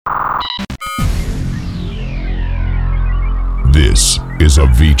This is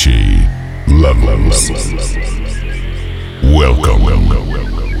Avicii Levels. Welcome.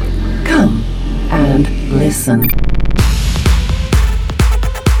 Come and listen.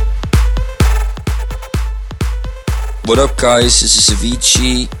 What up, guys? This is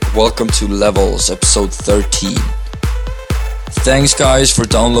Avicii. Welcome to Levels, episode 13. Thanks, guys, for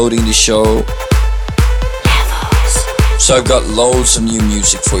downloading the show. Levels. So I've got loads of new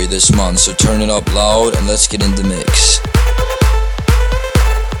music for you this month, so turn it up loud and let's get in the mix.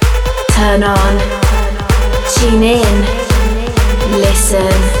 Turn on, tune in,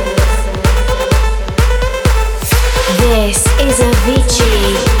 listen. This is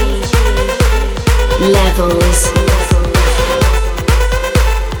Avicii Levels.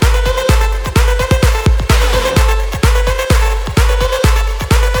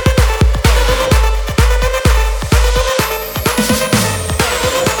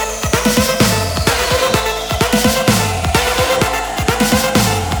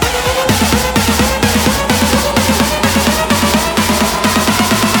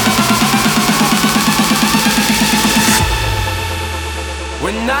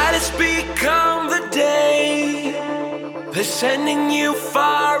 Sending you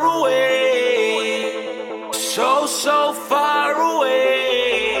far away, so far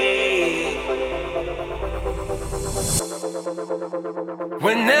away.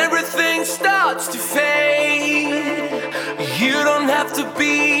 When everything starts to fade, you don't have to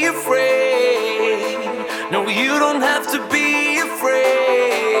be afraid. No, you don't have to be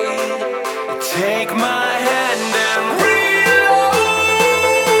afraid. Take my hand and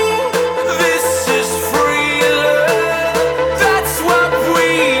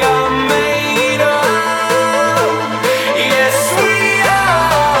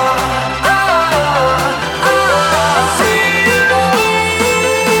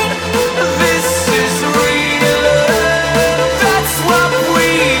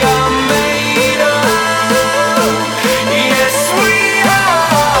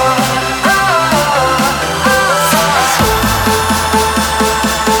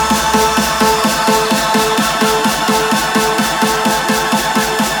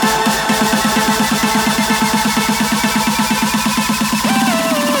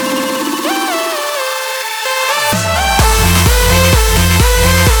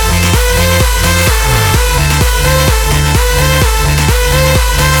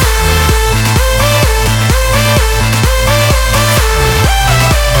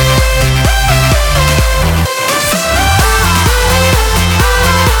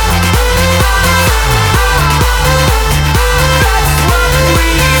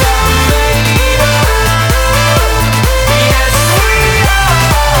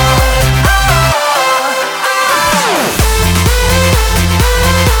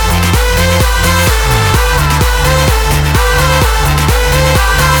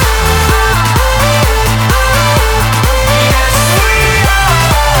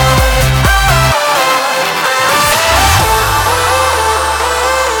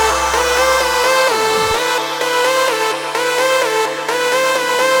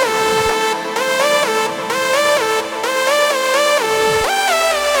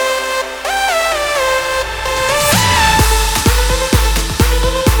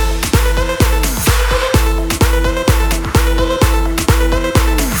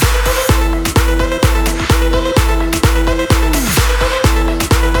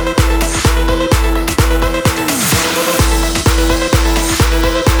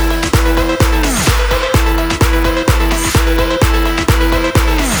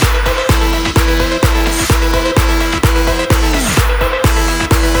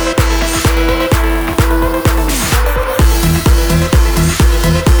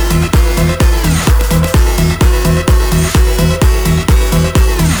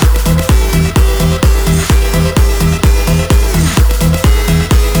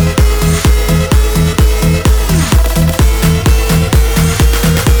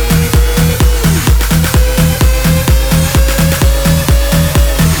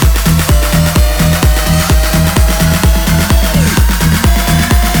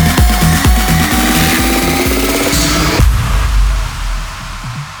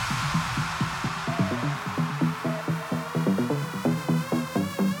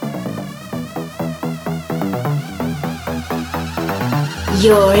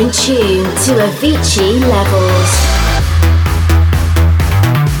you're in tune to Avicii Levels.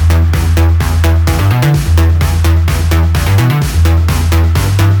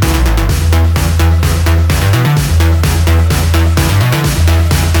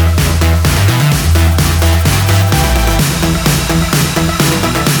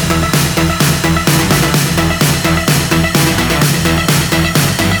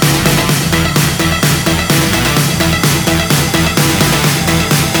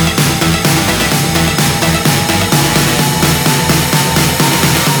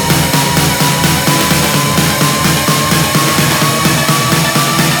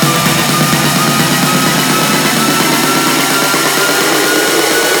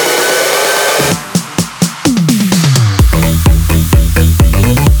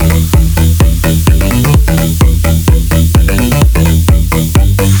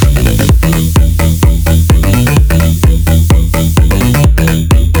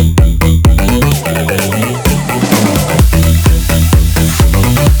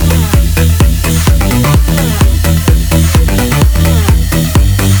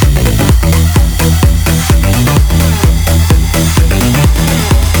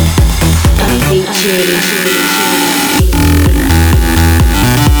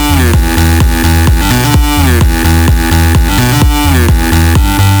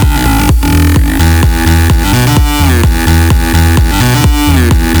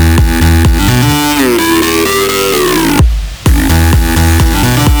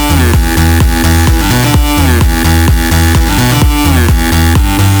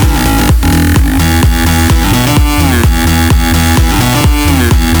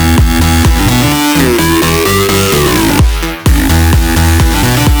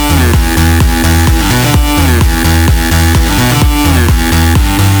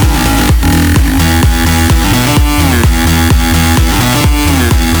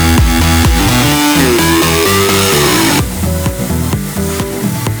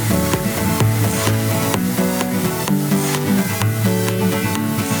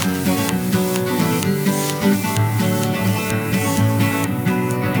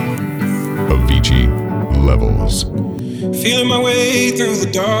 Feeling my way through the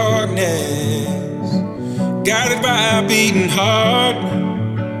darkness, guided by a beating heart.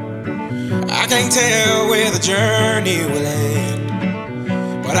 I can't tell where the journey will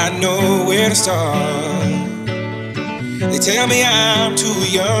end, but I know where to start. They tell me I'm too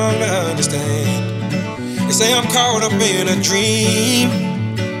young to understand. They say I'm caught up in a dream.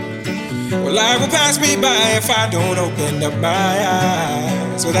 Well, life will pass me by if I don't open up my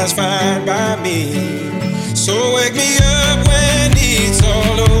eyes. So that's fine by me. So wake me up when it's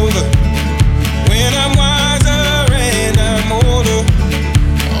all over, when I'm wiser and I'm older.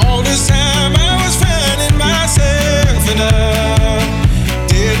 All this time I was finding myself and I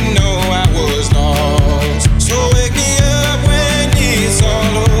didn't know I was lost. So wake me up when it's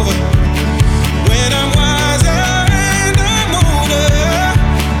all over, when I'm wiser and I'm older.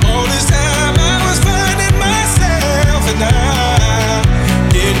 All this time I was finding myself and I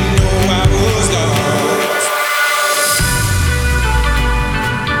didn't know I was lost.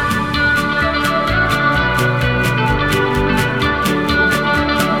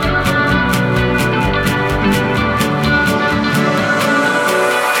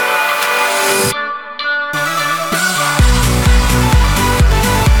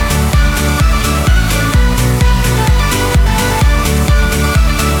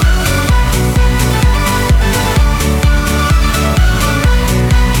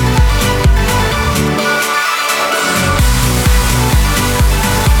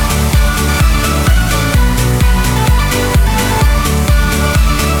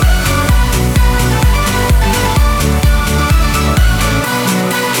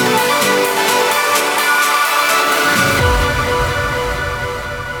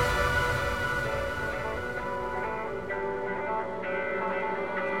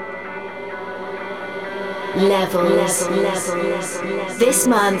 Levels. This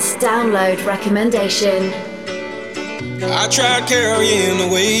month's download recommendation. I tried carrying the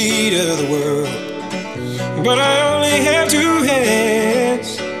weight of the world, but I only have two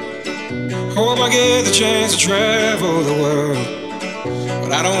hands. Hope I get the chance to travel the world,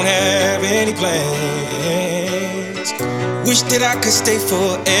 but I don't have any plans. Wish that I could stay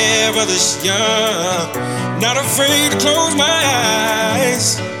forever this young, not afraid to close my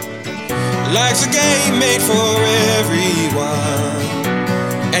eyes. Life's a game made for everyone,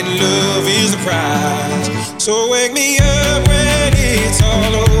 and love is the prize. So wake me up when it's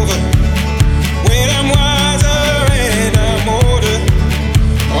all over, when I'm wiser and I'm older.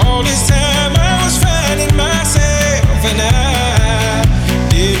 All this time I was finding myself and I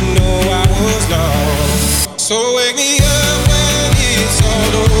didn't know I was lost. So wake me up when it's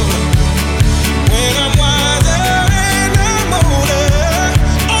all over, when I'm wiser and I'm older.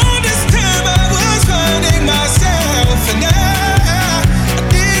 Myself and I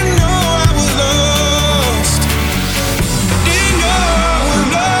didn't know I was lost. Didn't know I was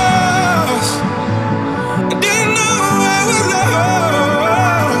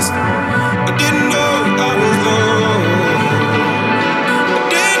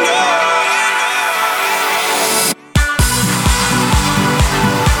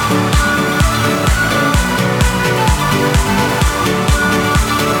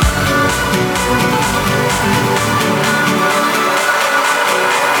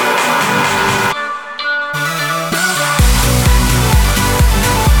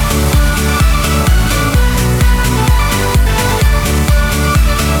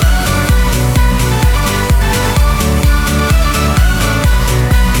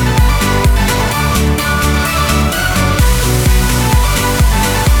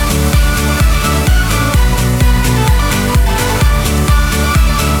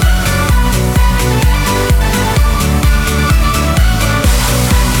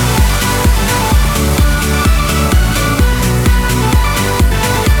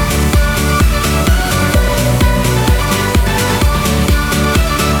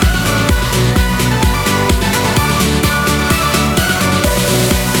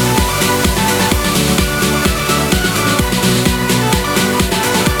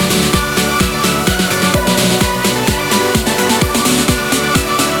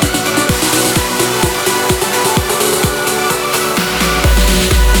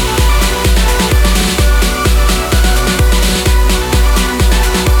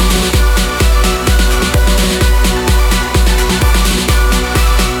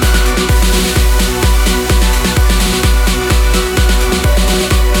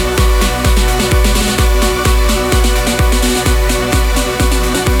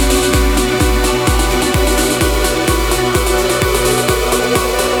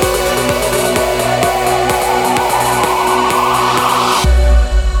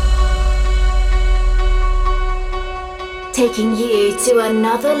taking you to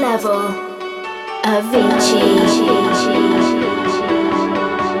another level. Avicii.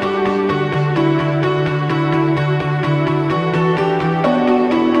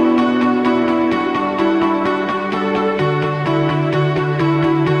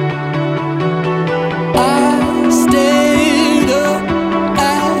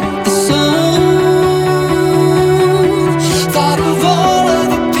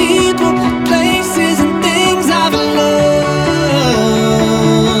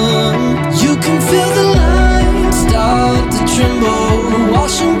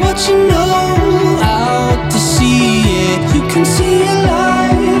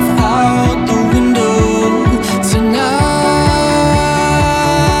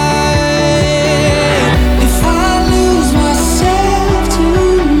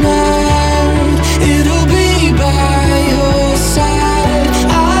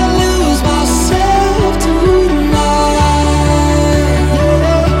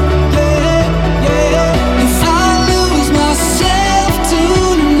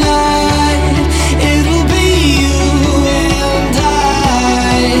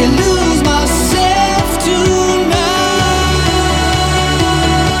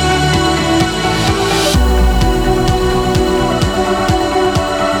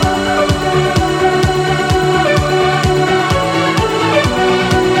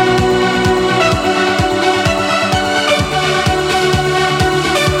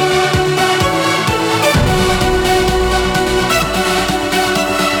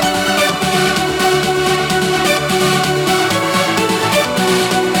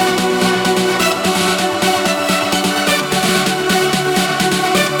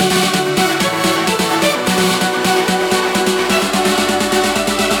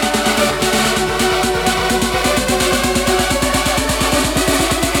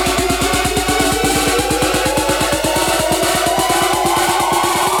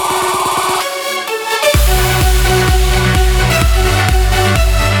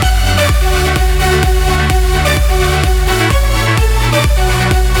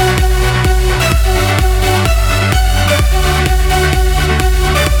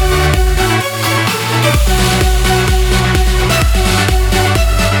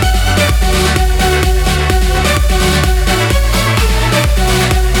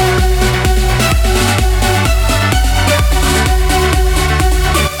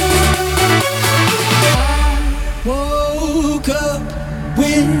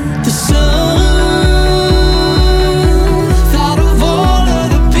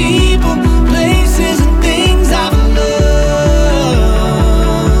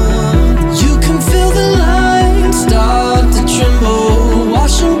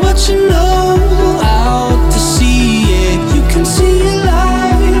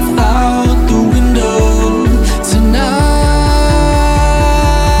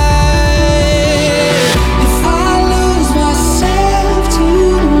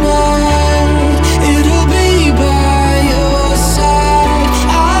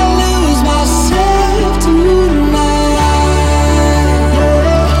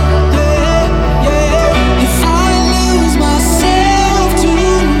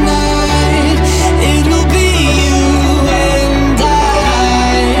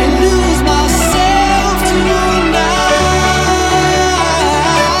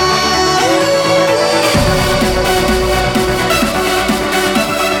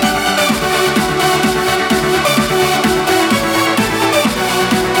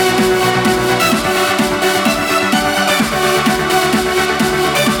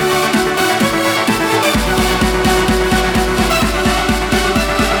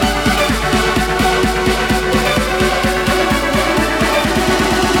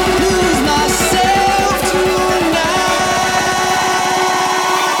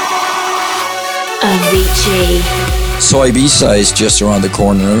 Avicii. So Ibiza is just around the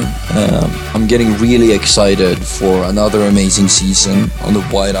corner. I'm getting really excited for another amazing season on the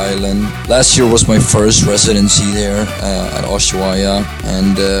White Island. Last year was my first residency there at Ushuaia,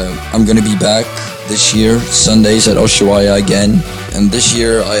 and I'm gonna be back this year, Sundays at Ushuaia again. And this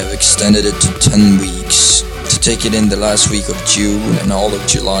year I have extended it to 10 weeks to take it in the last week of June and all of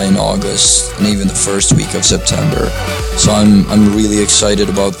July and August and even the first week of September. So I'm really excited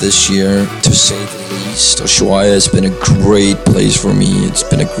about this year, to say the least. Ushuaia has been a great place for me. It's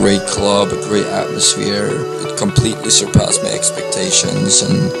been a great club, a great atmosphere. It completely surpassed my expectations,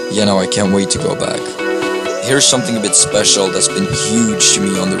 and I can't wait to go back. Here's something a bit special that's been huge to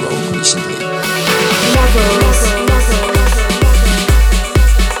me on the road recently.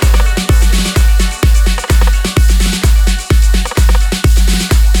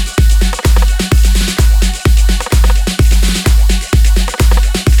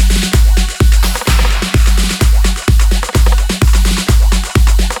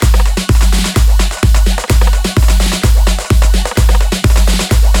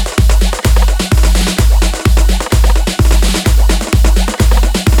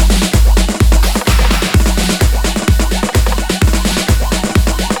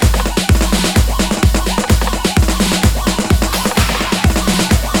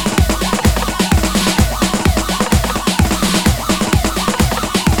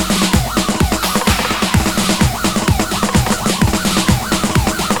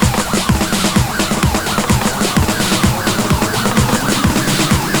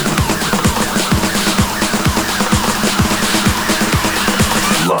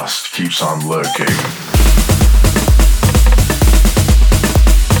 Lust keeps on lurking.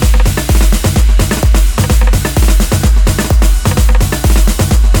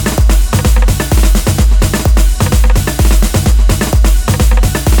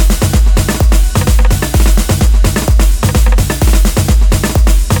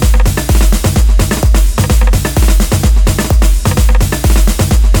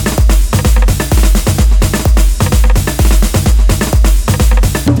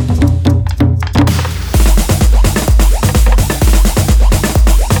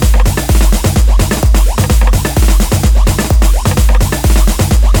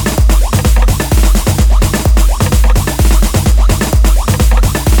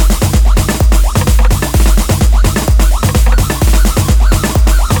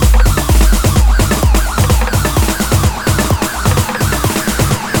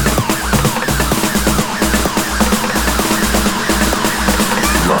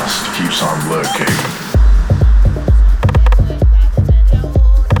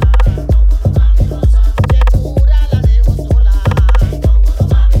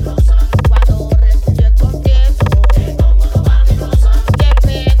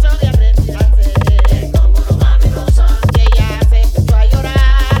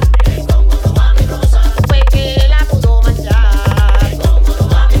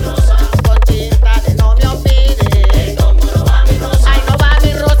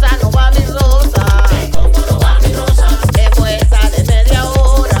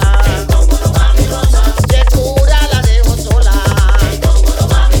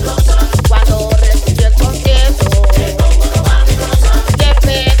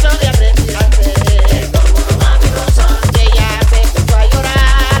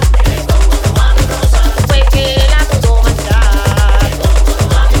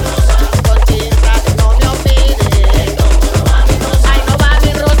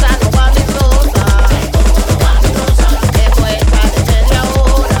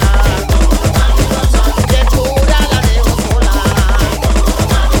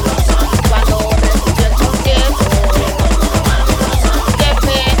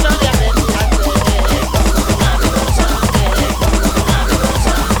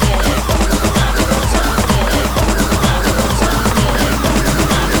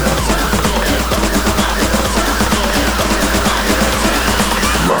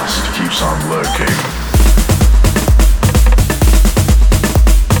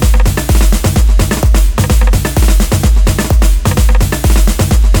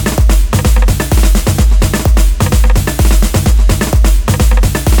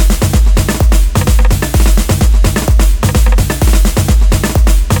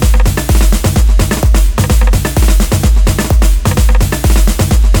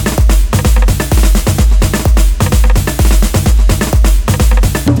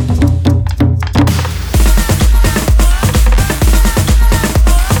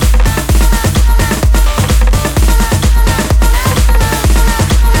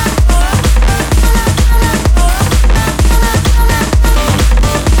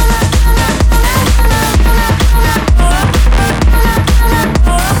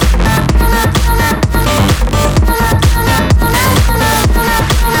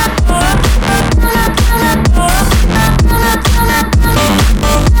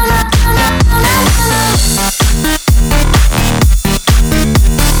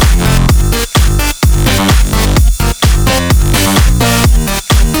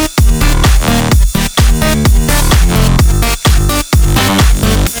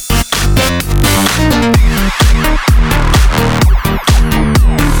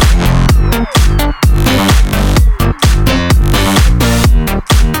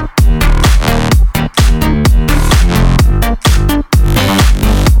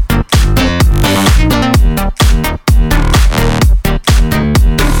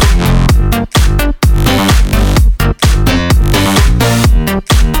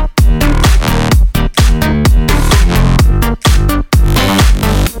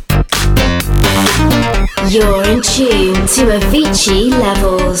 You're in tune to Avicii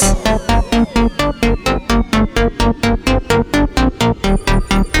levels.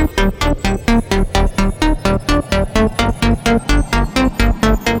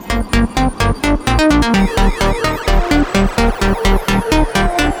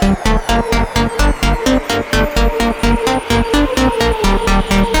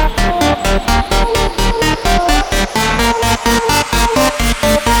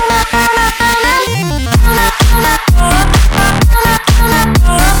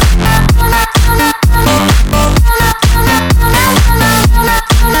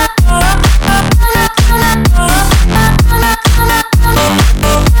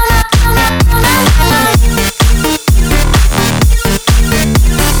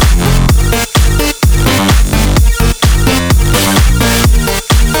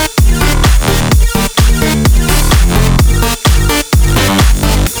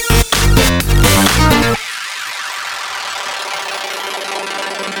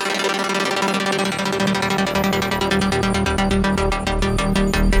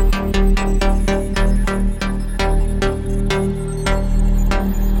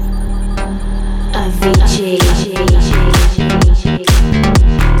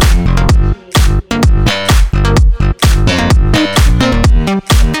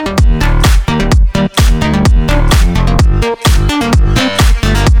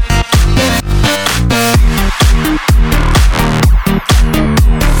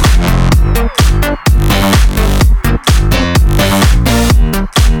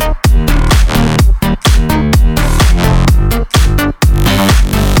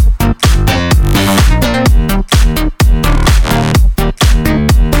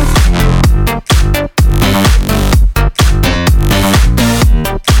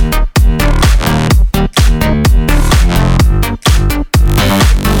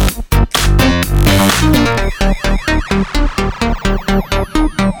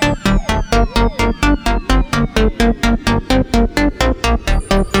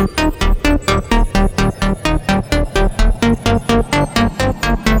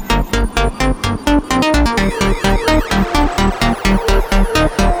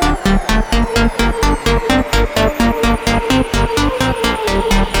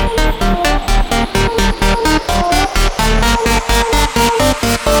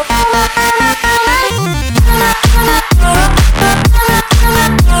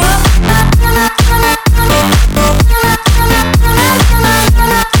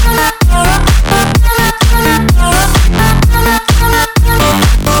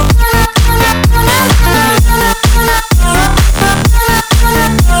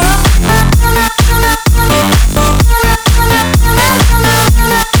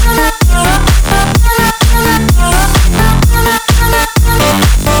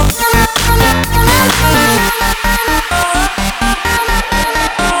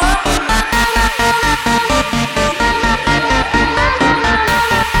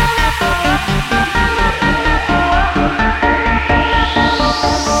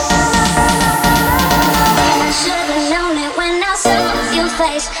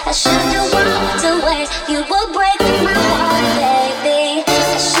 face. I should've walked away. You will break my heart, baby.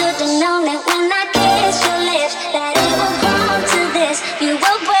 I should've known it when I kissed your lips that it would come to this. You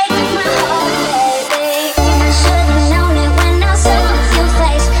will break my heart, baby. I should've known it when I saw your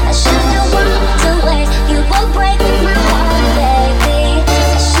face. I should've walked away. You will break my heart, baby.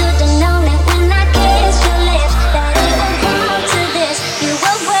 I should've known it when I kissed your lips that it would come to this. You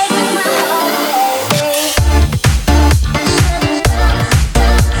will break my heart, baby.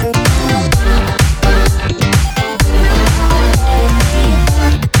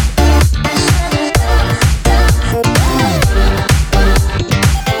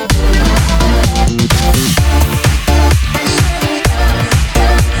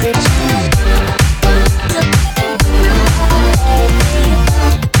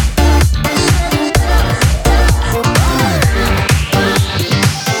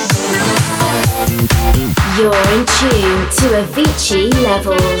 You're in tune to Avicii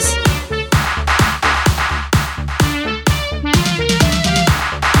levels.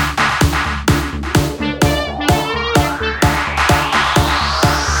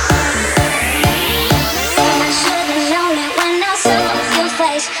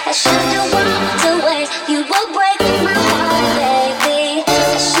 I should've walked away. You will break my heart, baby.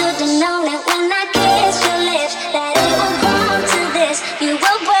 I should've known it when I kissed your lips that it would come to this. You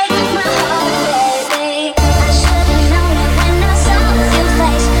will break my heart, baby. I should've known it when I saw your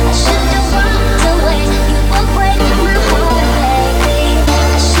face. I should've walked away. You will break my heart, baby.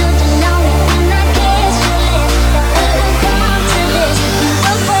 I should've known it when I kissed your lips that it would come to this. You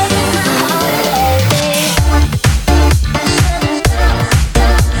will break my heart, baby.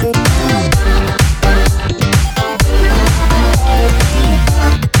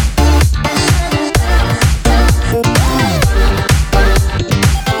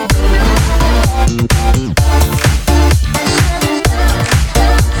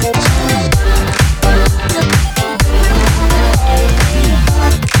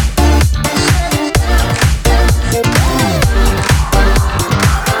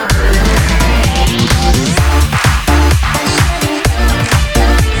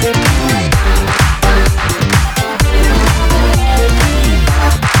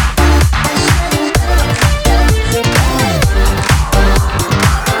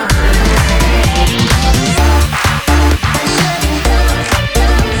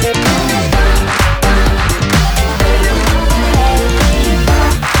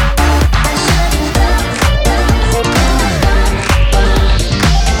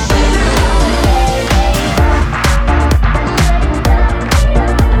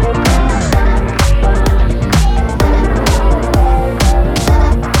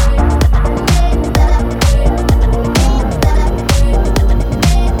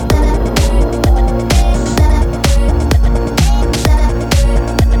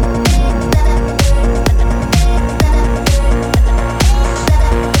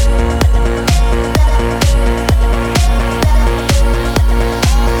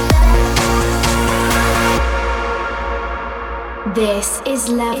 This is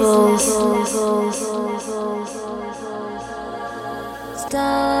levels.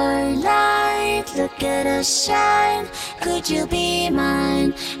 Starlight, look at us shine. Could you be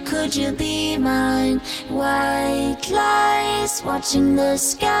mine? Could you be mine? White lights watching the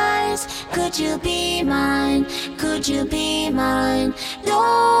skies. Could you be mine? Could you be mine?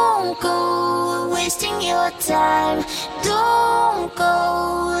 Don't go wasting your time. Don't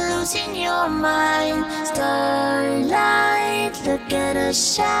go losing your mind. Starlight, look at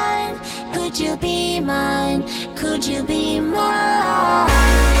us shine. Could you be mine? Could you be mine?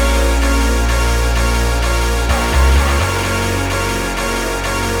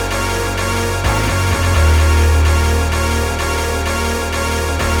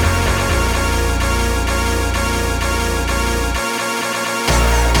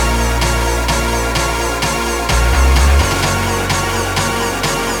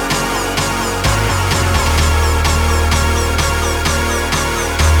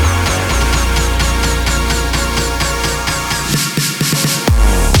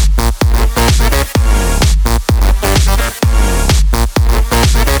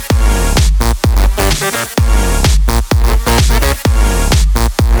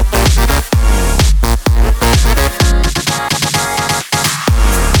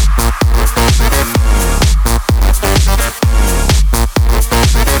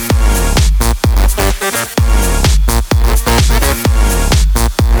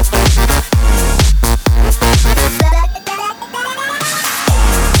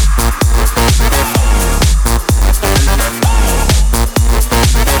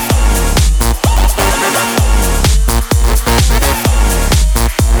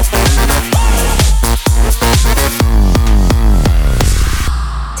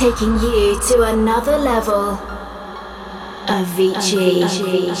 taking you to another level. Avicii.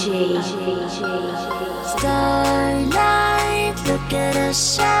 Starlight, look at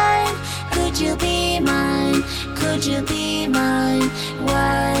us shine. Could you be mine? Could you be mine?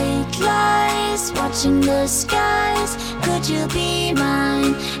 White lies watching the skies. Could you be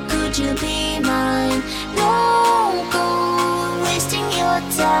mine? Could you be mine? Don't go wasting your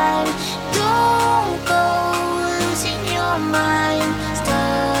time. Don't go losing your mind.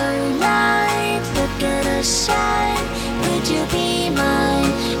 Starlight, look at us shine. Could you be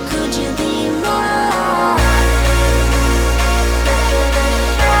mine? Could you be mine?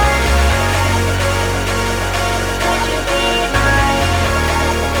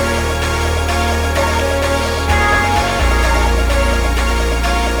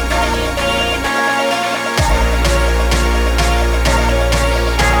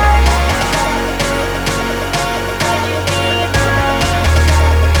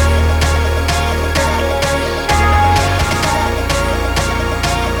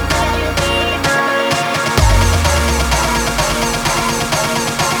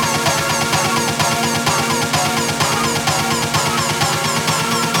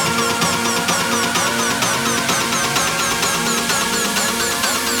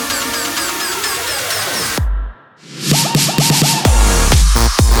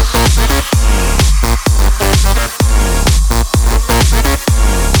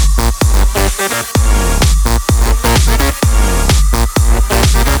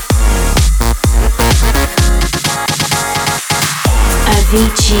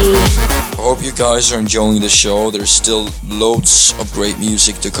 Avicii. I hope you guys are enjoying the show. There's still loads of great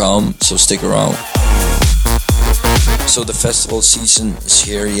music to come, so stick around. So the festival season is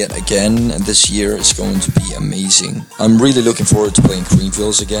here yet again, and this year is going to be amazing. I'm really looking forward to playing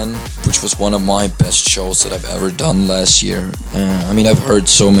Creamfields again, which was one of my best shows that I've ever done last year. I've heard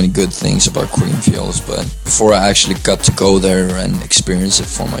so many good things about Creamfields, but before I actually got to go there and experience it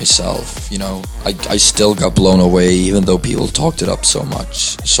for myself, I still got blown away, even though people talked it up so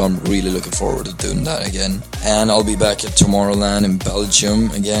much. So I'm really looking forward to doing that again. And I'll be back at Tomorrowland in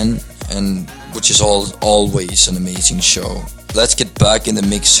Belgium again, and which is always an amazing show. Let's get back in the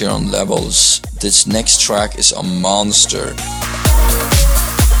mix here on Levels. This next track is a monster.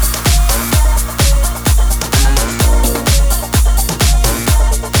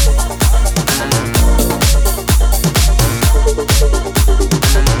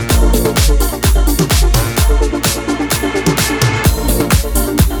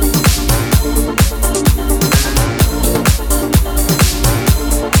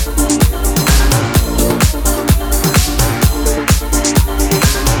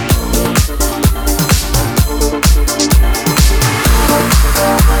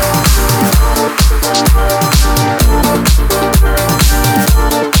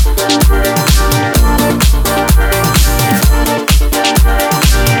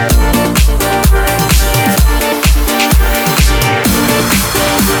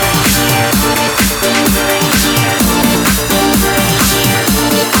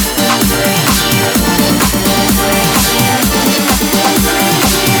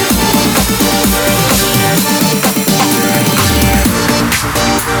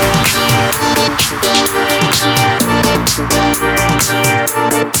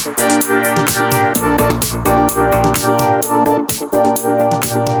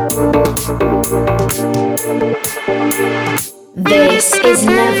 This is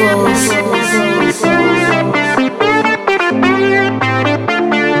Levels.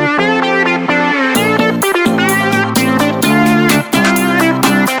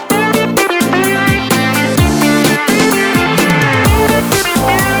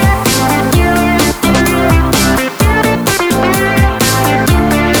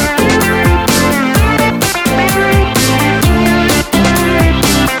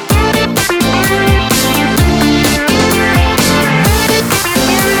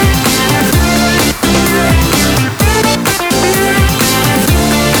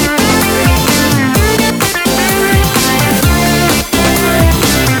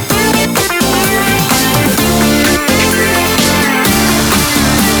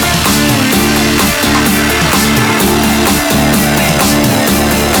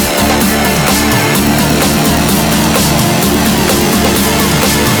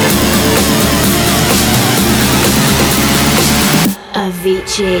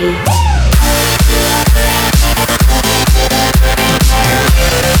 Avicii.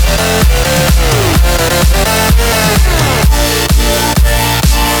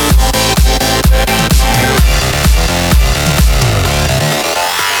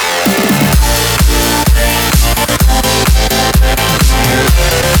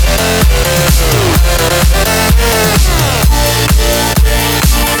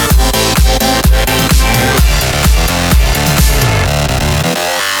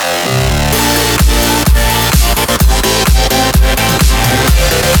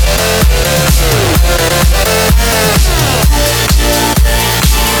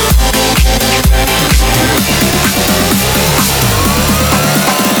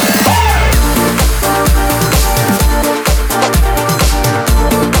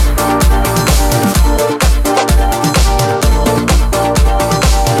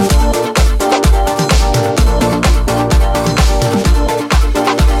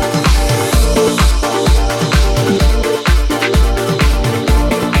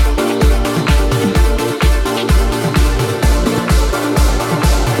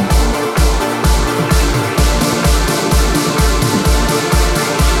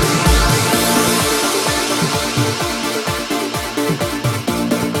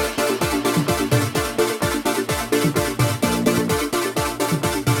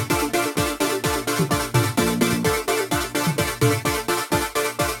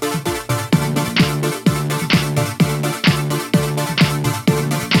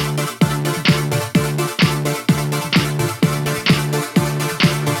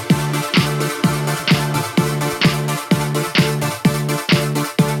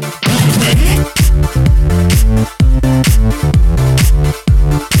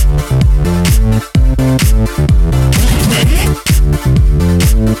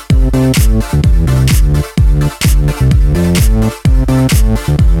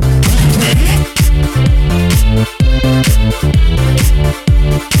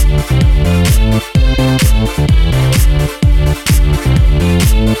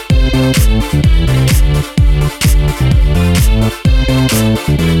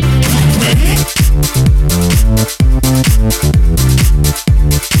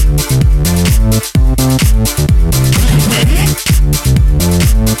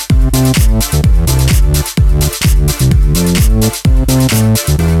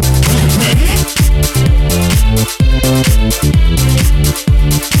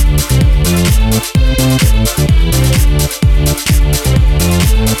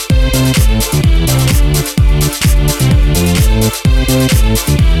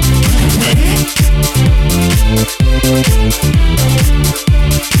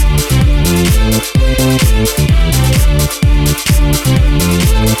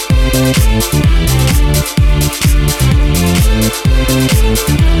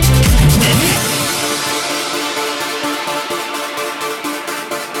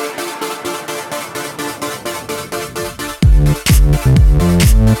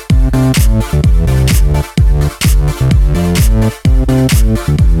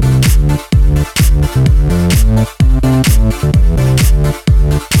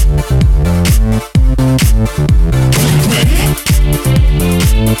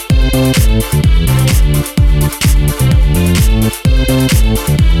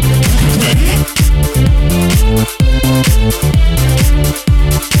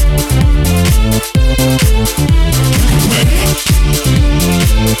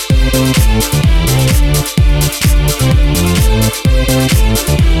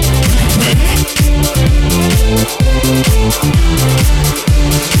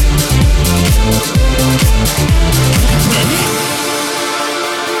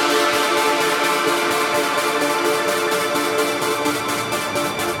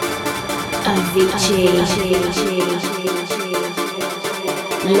 Avicii.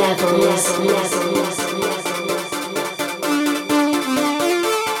 Levels.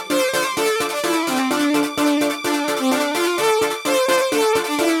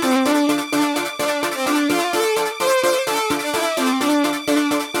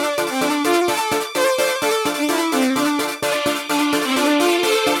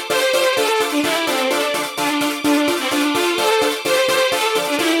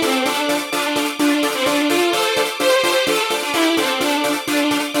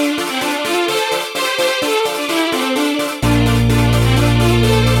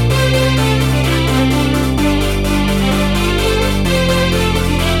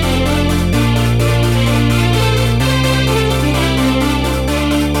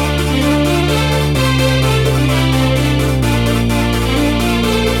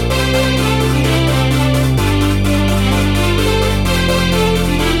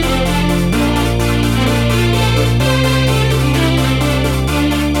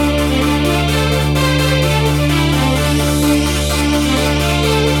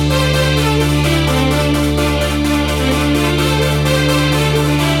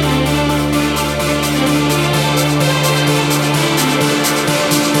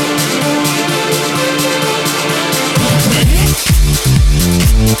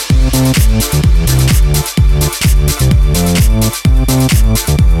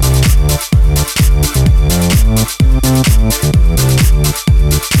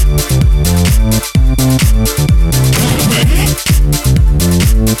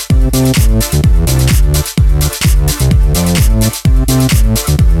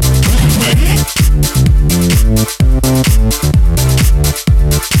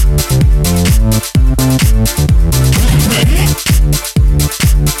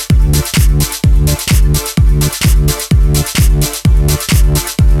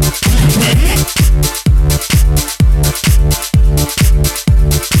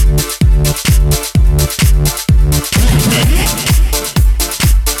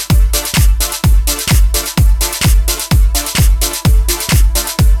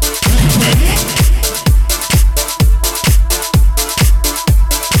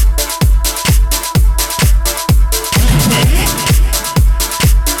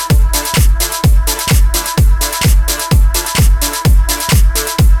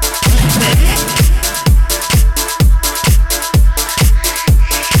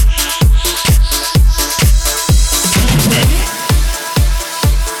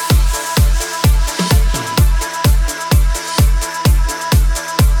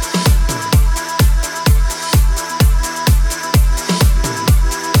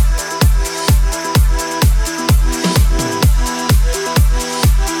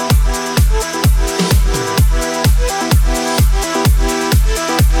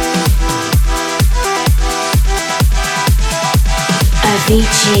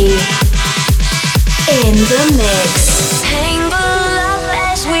 Avicii in the mix. Painful love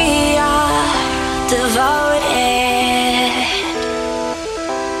as we are devoted.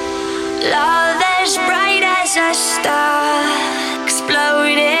 Love as bright as a star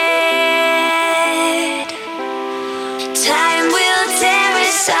exploded. Time will tear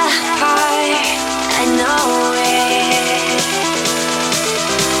us apart, I know it.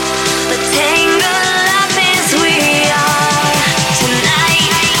 But tangled up as we are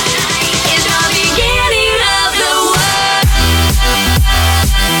tonight is the beginning of the world.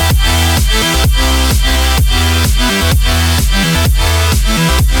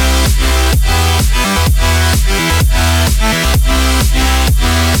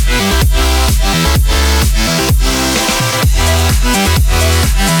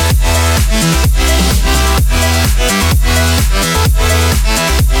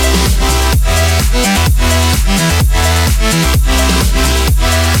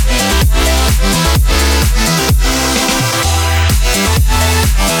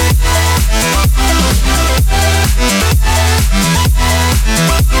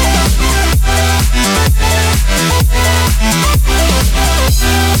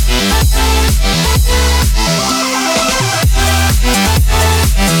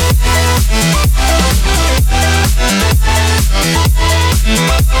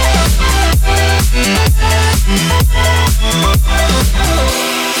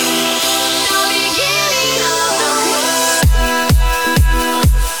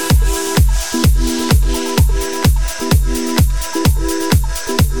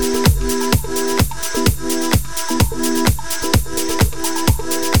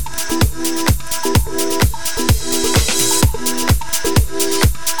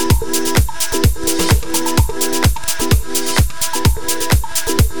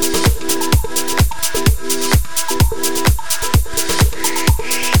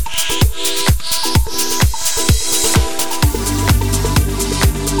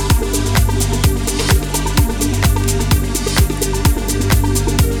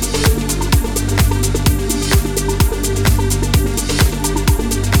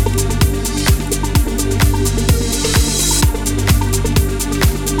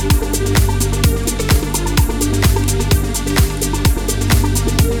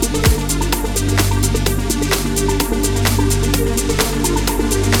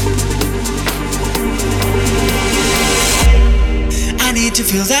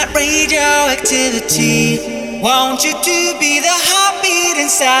 feel that radioactivity. Want you to be the heartbeat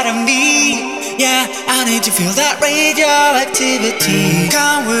inside of me. Yeah, I need to feel that radioactivity.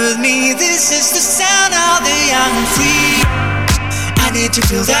 Come with me, this is the sound of the young and free. I need to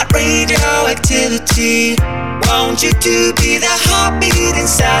feel that radioactivity. Want you to be the heartbeat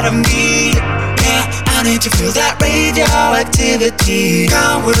inside of me. Yeah, I need to feel that radioactivity.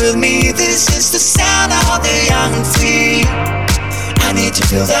 Come with me, this is the sound of the young and free. I need to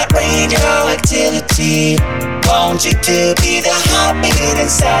feel that radioactivity. Want you to be the heartbeat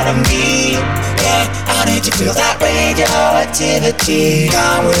inside of me. Yeah, I need to feel that radioactivity.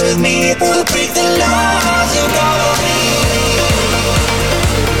 Come with me, we'll break the laws of gravity.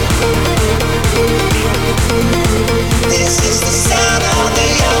 This is the sound of the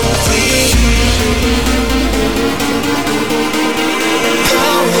young and free.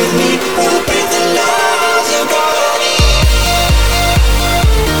 Come with me, we'll break the laws of gravity.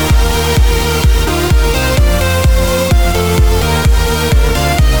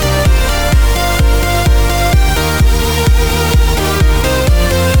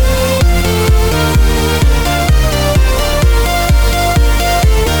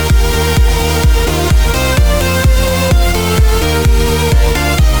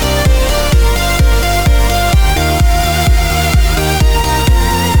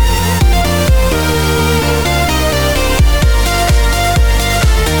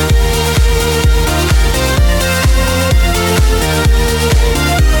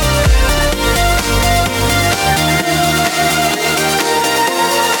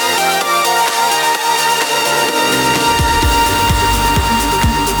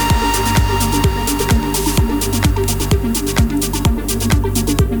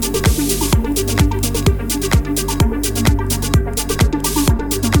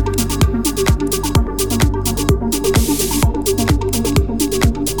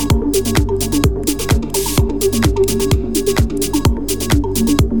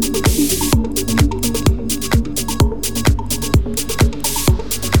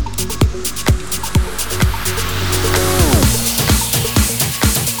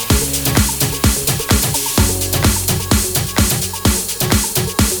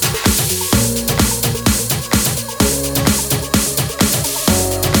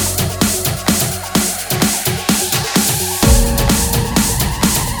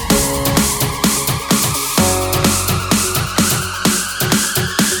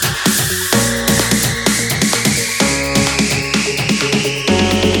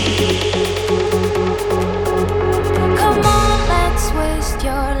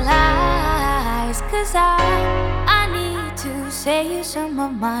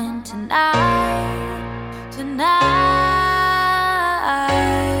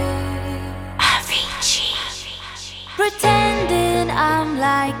 Avicii. Pretending I'm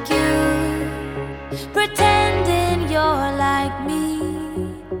like you, pretending you're like me.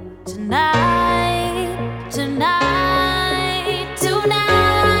 Tonight, tonight, tonight.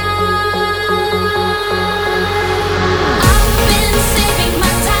 I've been saving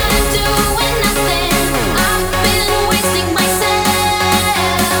my time doing nothing. I've been wasting myself.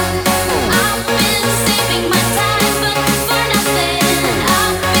 I've been saving my time but for nothing.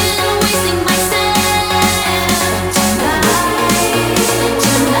 I've been wasting myself. Tonight, tonight, tonight.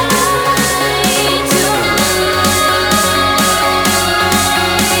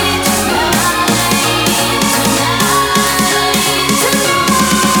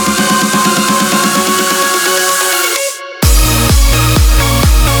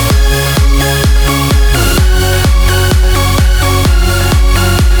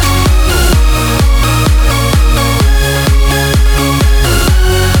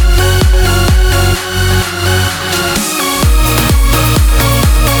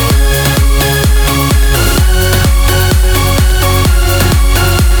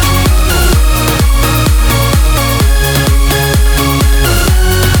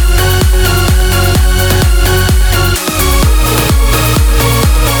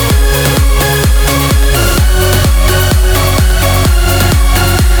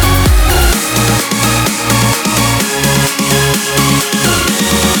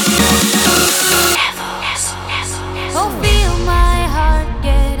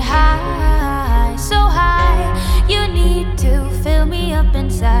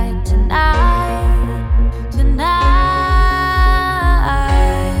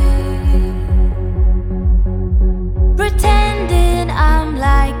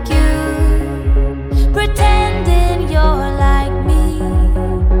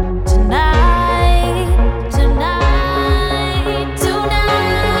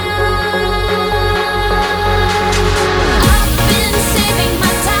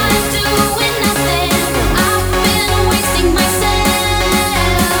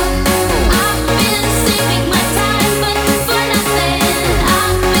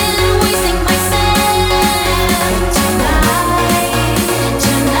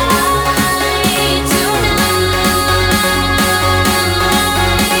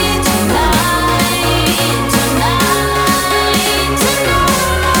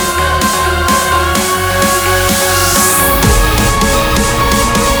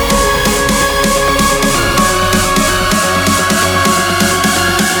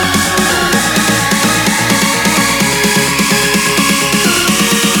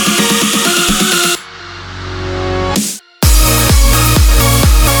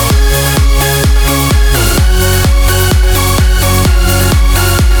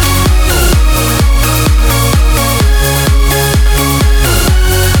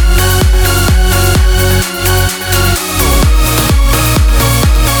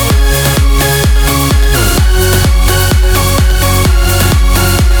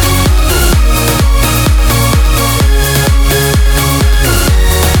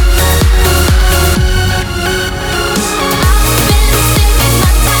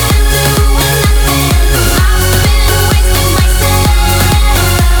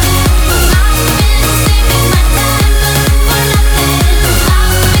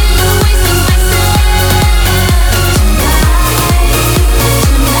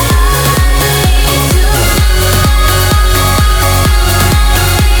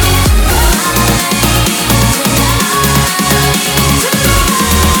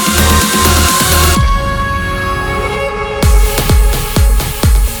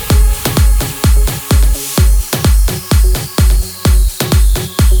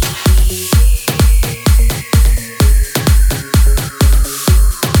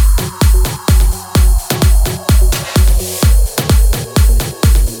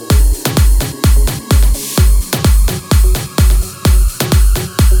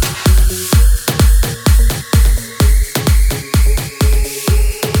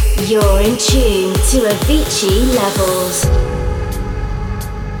 to Avicii levels.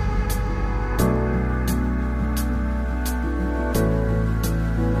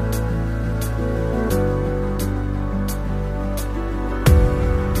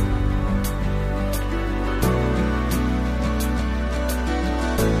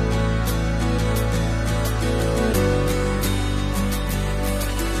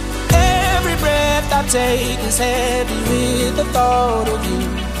 Take is heavy with the thought of you.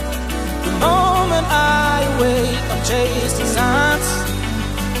 The moment I awake, I'm chasing signs.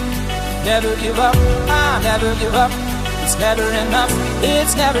 Never give up, I never give up. It's never enough,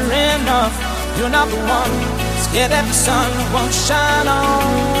 it's never enough. You're not the one, scared that the sun won't shine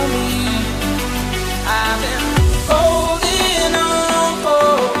on me. I've been holding on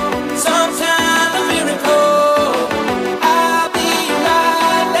for some kind of miracle.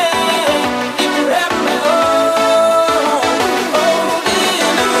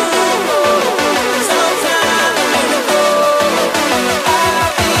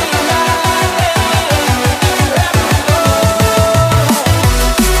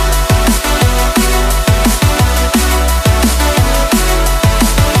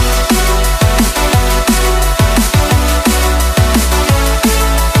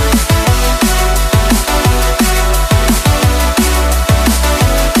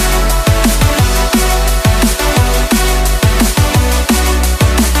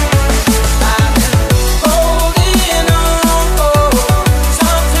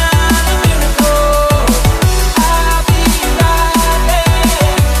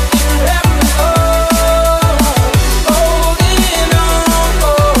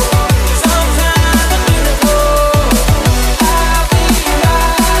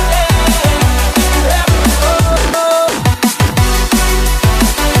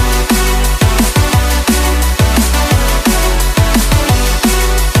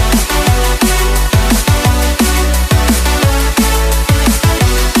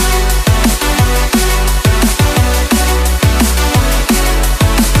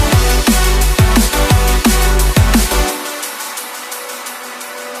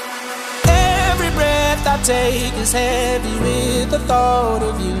 Take is heavy with the thought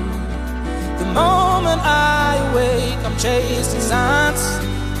of you. The moment I awake, I'm chasing signs.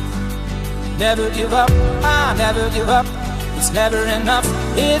 Never give up, I never give up. It's never enough,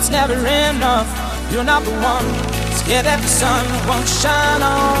 it's never enough. You're not the one, scared that the sun won't shine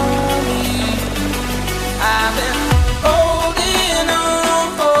on me. I've been holding on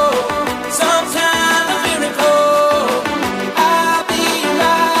for some kind of miracle.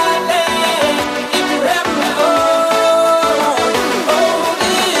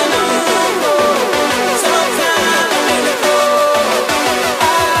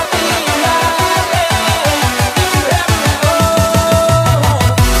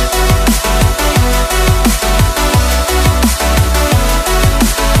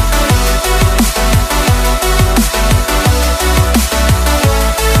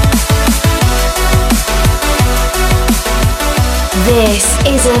 This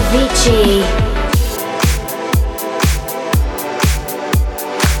is Avicii.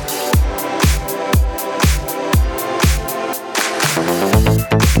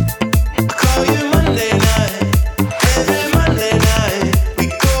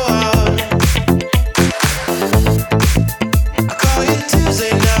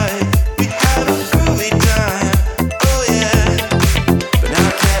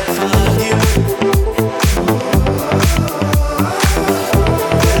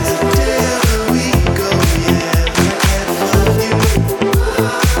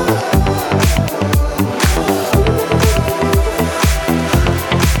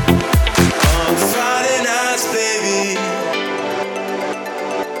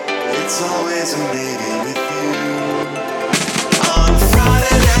 It's always a meeting with you on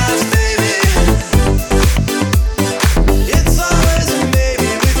Friday night.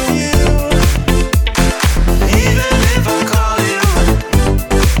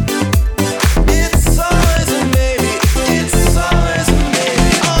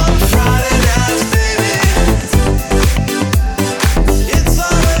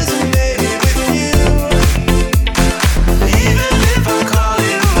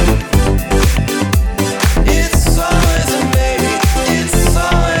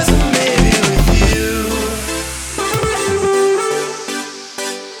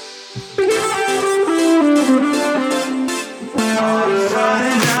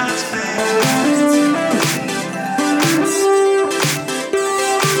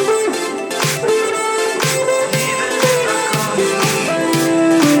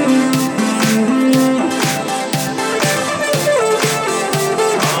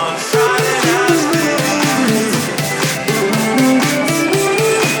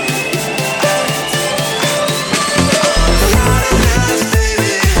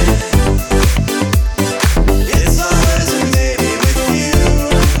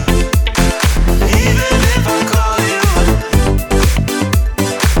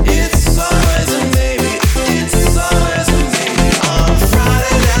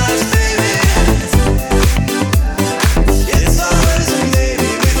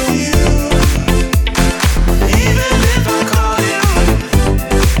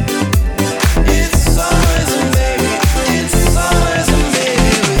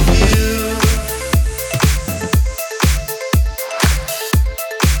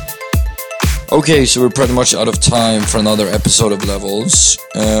 Okay, so we're pretty much out of time for another episode of Levels.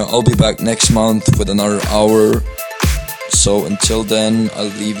 I'll be back next month with another hour. So until then, I'll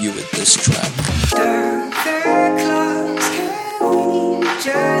leave you with this track.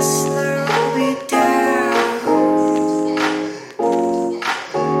 Just slow it down.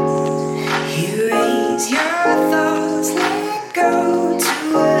 You raise your thoughts, let go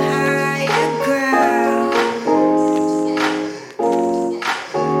to a higher ground.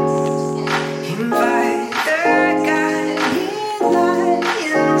 Invite the guiding light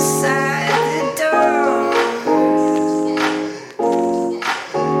inside the door.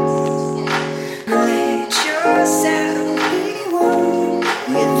 Let yourself be one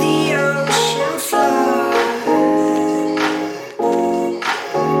with the ocean floor.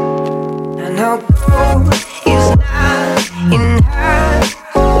 I know gold is not in her.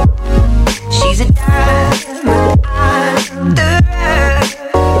 She's a diamond under her.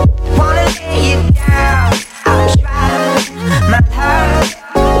 Wanna lay it down, I'll try my heart.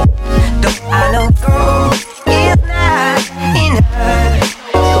 Though I know gold is not in her.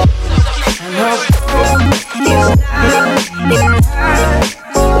 I know gold is not in her.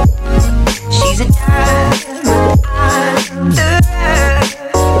 She's a diamond under her.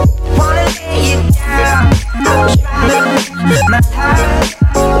 Wanna lay it down, I'll try my heart.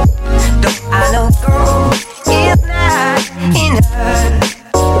 Though I know gold is not in her.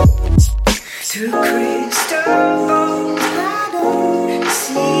 Through crystal balls, I don't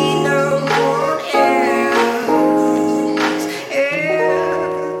see no one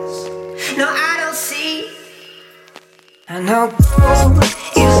else. No, I don't see. I know gold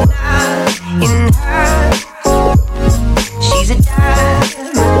is not in her. She's a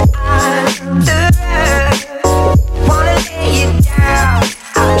diamond under her. Wanna lay it down,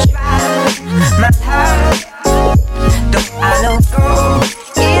 I'll try my heart. Though I know gold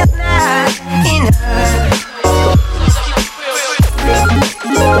is not in her.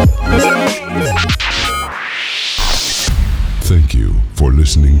 Thank you for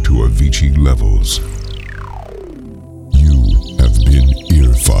listening to Avicii Levels.